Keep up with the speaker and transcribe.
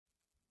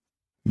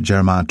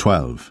Jeremiah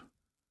 12.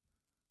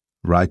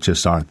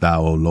 Righteous art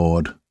thou, O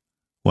Lord,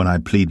 when I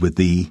plead with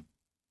thee.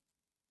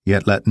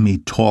 Yet let me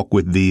talk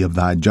with thee of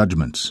thy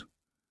judgments.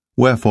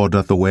 Wherefore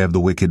doth the way of the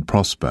wicked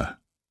prosper?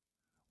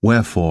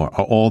 Wherefore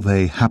are all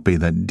they happy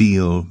that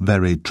deal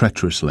very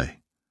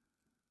treacherously?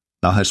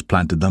 Thou hast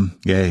planted them,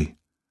 yea,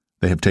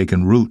 they have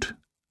taken root.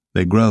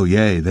 They grow,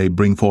 yea, they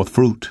bring forth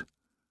fruit.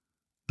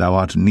 Thou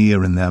art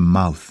near in their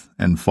mouth,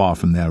 and far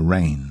from their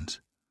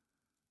reins.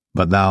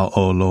 But thou,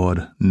 O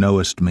Lord,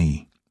 knowest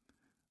me.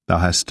 Thou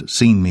hast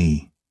seen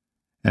me,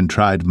 and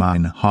tried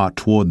mine heart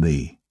toward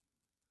thee.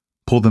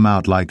 Pull them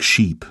out like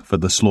sheep for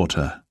the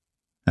slaughter,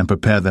 and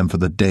prepare them for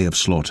the day of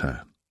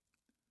slaughter.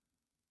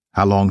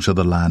 How long shall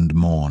the land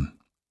mourn,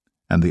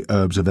 and the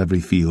herbs of every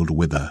field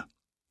wither?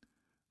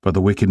 For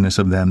the wickedness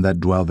of them that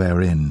dwell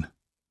therein.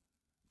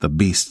 The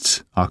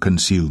beasts are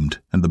consumed,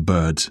 and the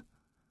birds,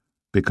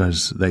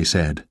 because they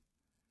said,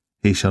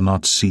 He shall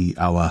not see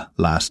our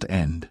last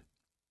end.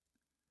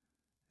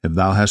 If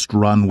thou hast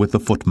run with the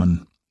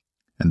footmen,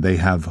 and they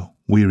have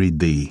wearied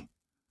thee,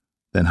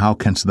 then how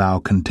canst thou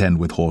contend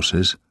with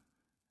horses?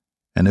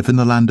 And if in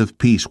the land of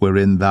peace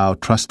wherein thou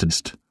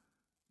trustedst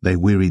they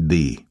wearied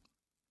thee,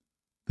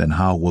 then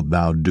how wilt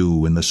thou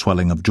do in the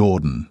swelling of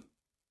Jordan?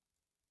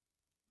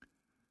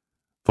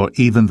 For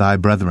even thy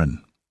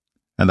brethren,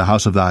 and the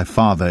house of thy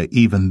father,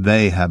 even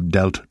they have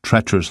dealt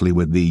treacherously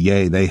with thee,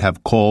 yea, they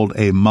have called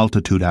a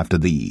multitude after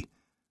thee.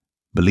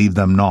 Believe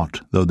them not,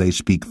 though they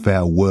speak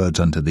fair words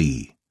unto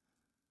thee.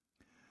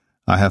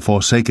 I have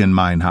forsaken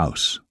mine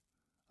house,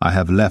 I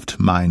have left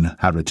mine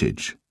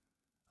heritage.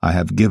 I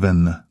have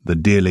given the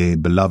dearly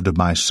beloved of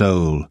my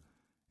soul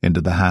into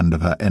the hand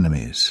of her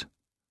enemies.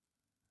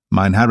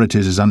 Mine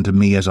heritage is unto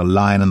me as a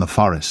lion in the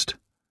forest.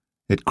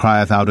 It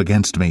crieth out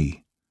against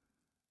me.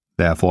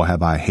 Therefore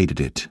have I hated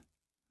it.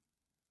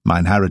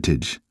 Mine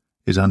heritage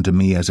is unto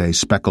me as a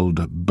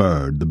speckled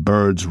bird. The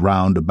birds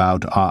round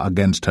about are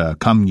against her.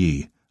 Come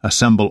ye,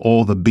 assemble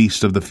all the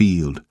beasts of the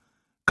field.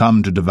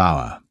 Come to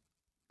devour.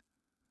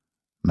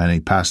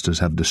 Many pastors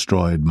have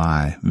destroyed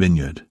my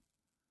vineyard.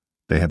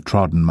 They have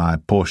trodden my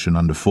portion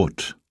under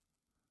foot.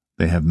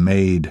 They have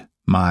made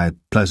my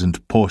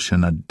pleasant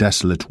portion a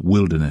desolate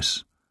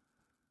wilderness.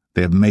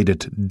 They have made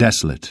it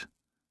desolate,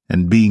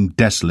 and being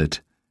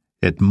desolate,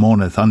 it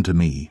mourneth unto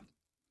me.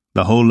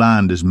 The whole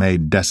land is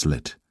made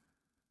desolate,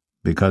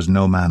 because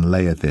no man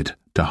layeth it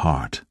to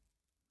heart.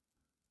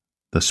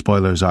 The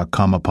spoilers are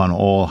come upon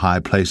all high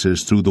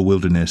places through the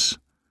wilderness,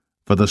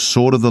 for the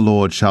sword of the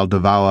Lord shall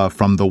devour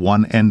from the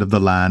one end of the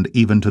land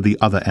even to the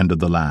other end of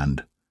the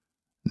land.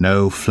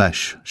 No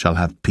flesh shall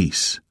have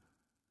peace.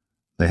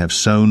 They have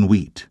sown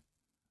wheat,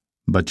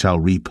 but shall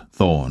reap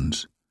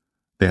thorns.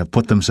 They have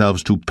put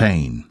themselves to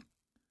pain,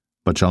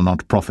 but shall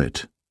not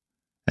profit.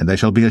 And they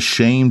shall be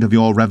ashamed of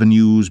your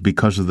revenues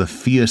because of the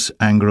fierce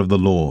anger of the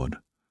Lord.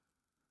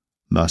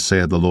 Thus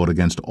saith the Lord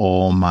against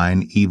all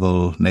mine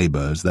evil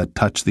neighbors that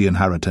touch the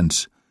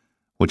inheritance,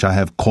 which I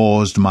have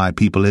caused my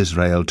people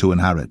Israel to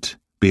inherit.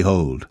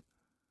 Behold,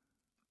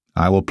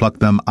 I will pluck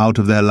them out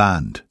of their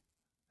land,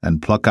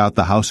 and pluck out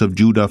the house of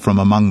Judah from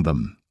among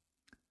them.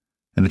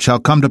 And it shall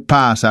come to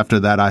pass, after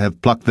that I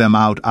have plucked them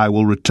out, I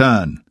will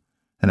return,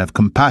 and have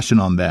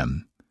compassion on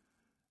them,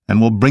 and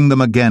will bring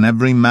them again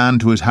every man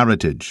to his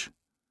heritage,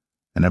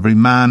 and every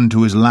man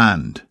to his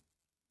land.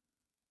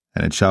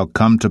 And it shall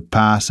come to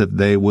pass, if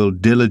they will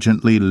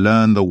diligently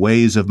learn the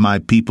ways of my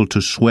people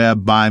to swear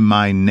by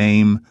my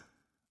name,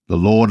 the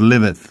Lord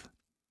liveth,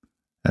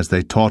 as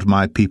they taught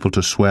my people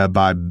to swear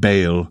by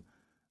Baal,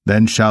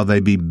 then shall they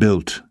be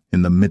built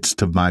in the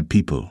midst of my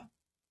people.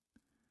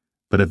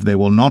 But if they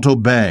will not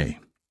obey,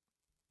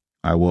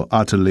 I will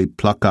utterly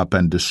pluck up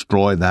and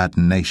destroy that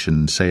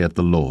nation, saith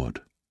the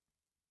Lord.